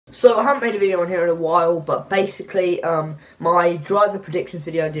So I haven't made a video on here in a while, but basically my driver predictions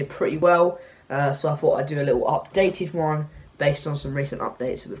video did pretty well, so I thought I'd do a little updated one based on some recent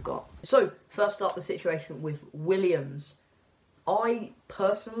updates that we've got. So first up, the situation with Williams. I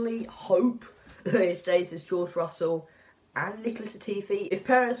personally hope that it stays as George Russell and Nicholas Latifi. If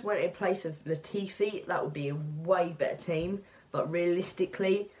Perez went in place of Latifi, that would be a way better team, but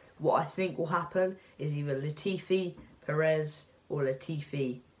realistically what I think will happen is either Latifi, Perez, or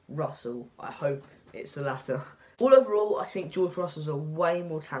Latifi, Russell. I hope it's the latter. All overall, I think George Russell's a way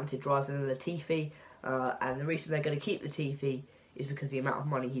more talented driver than Latifi, and the reason they're going to keep Latifi is because of the amount of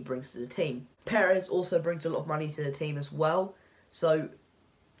money he brings to the team. Perez also brings a lot of money to the team as well, so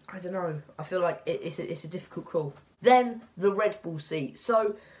I don't know. I feel like it's a difficult call. Then the Red Bull seat.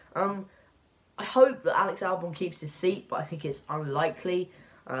 So I hope that Alex Albon keeps his seat, but I think it's unlikely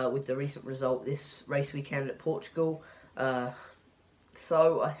with the recent result this race weekend at Portugal.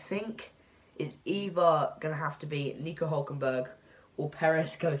 So I think it's either going to have to be Nico Hulkenberg or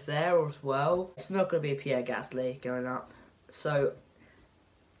Perez goes there as well. It's not going to be a Pierre Gasly going up. So,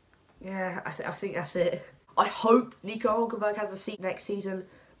 yeah, I think that's it. I hope Nico Hulkenberg has a seat next season,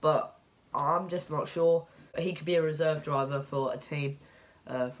 but I'm just not sure. He could be a reserve driver for a team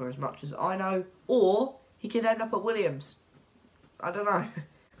for as much as I know, or he could end up at Williams. I don't know.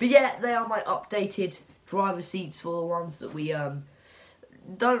 But yeah, they are my updated driver seats for the ones that we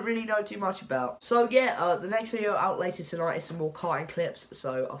don't really know too much about. So yeah, the next video out later tonight is some more karting clips,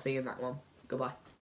 so I'll see you in that one. Goodbye.